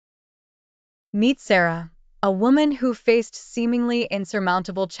Meet Sarah, a woman who faced seemingly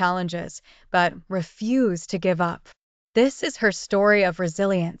insurmountable challenges but refused to give up. This is her story of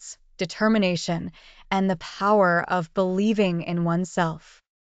resilience, determination, and the power of believing in oneself.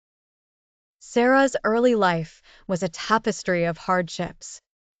 Sarah's early life was a tapestry of hardships.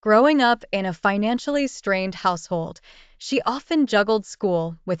 Growing up in a financially strained household, she often juggled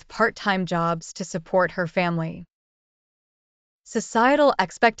school with part-time jobs to support her family. Societal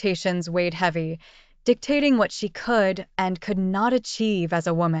expectations weighed heavy, dictating what she could and could not achieve as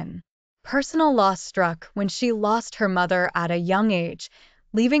a woman. Personal loss struck when she lost her mother at a young age,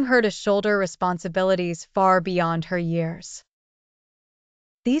 leaving her to shoulder responsibilities far beyond her years.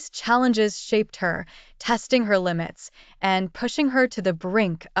 These challenges shaped her, testing her limits and pushing her to the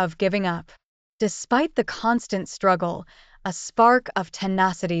brink of giving up. Despite the constant struggle, a spark of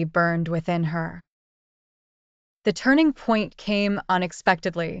tenacity burned within her. The turning point came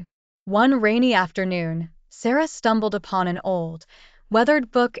unexpectedly. One rainy afternoon, Sarah stumbled upon an old,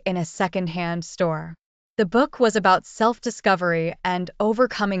 weathered book in a second-hand store. The book was about self-discovery and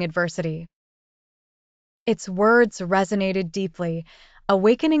overcoming adversity. Its words resonated deeply,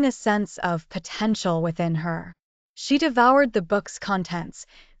 awakening a sense of potential within her. She devoured the book's contents,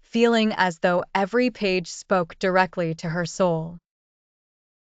 feeling as though every page spoke directly to her soul.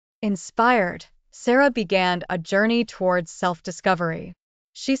 Inspired, Sarah began a journey towards self-discovery.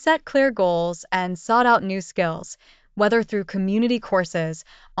 She set clear goals and sought out new skills, whether through community courses,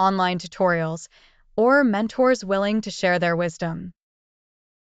 online tutorials, or mentors willing to share their wisdom.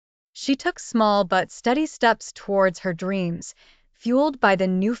 She took small but steady steps towards her dreams, fueled by the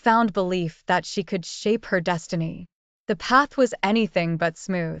newfound belief that she could shape her destiny. The path was anything but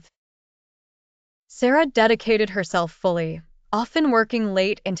smooth. Sarah dedicated herself fully, often working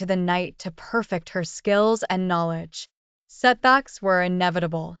late into the night to perfect her skills and knowledge. Setbacks were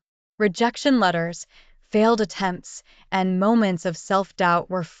inevitable. Rejection letters, failed attempts, and moments of self-doubt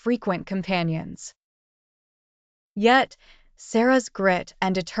were frequent companions. Yet, Sarah's grit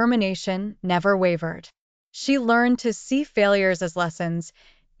and determination never wavered. She learned to see failures as lessons,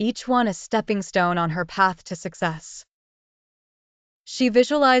 each one a stepping stone on her path to success. She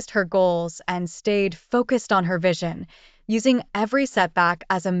visualized her goals and stayed focused on her vision, using every setback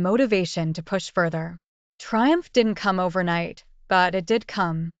as a motivation to push further. Triumph didn't come overnight, but it did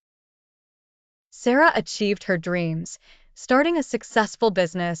come. Sarah achieved her dreams, starting a successful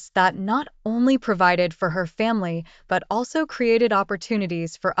business that not only provided for her family but also created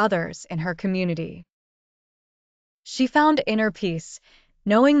opportunities for others in her community. She found inner peace,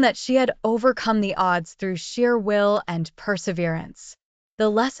 knowing that she had overcome the odds through sheer will and perseverance. The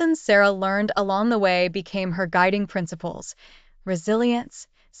lessons Sarah learned along the way became her guiding principles: resilience,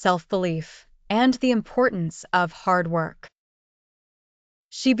 self-belief, and the importance of hard work.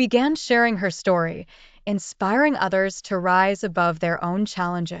 She began sharing her story, inspiring others to rise above their own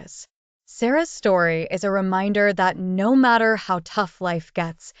challenges. Sarah's story is a reminder that no matter how tough life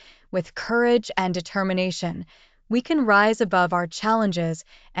gets, with courage and determination, we can rise above our challenges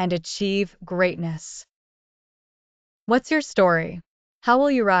and achieve greatness. What's your story? How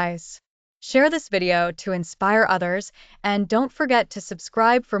will you rise? Share this video to inspire others, and don't forget to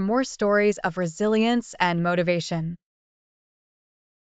subscribe for more stories of resilience and motivation.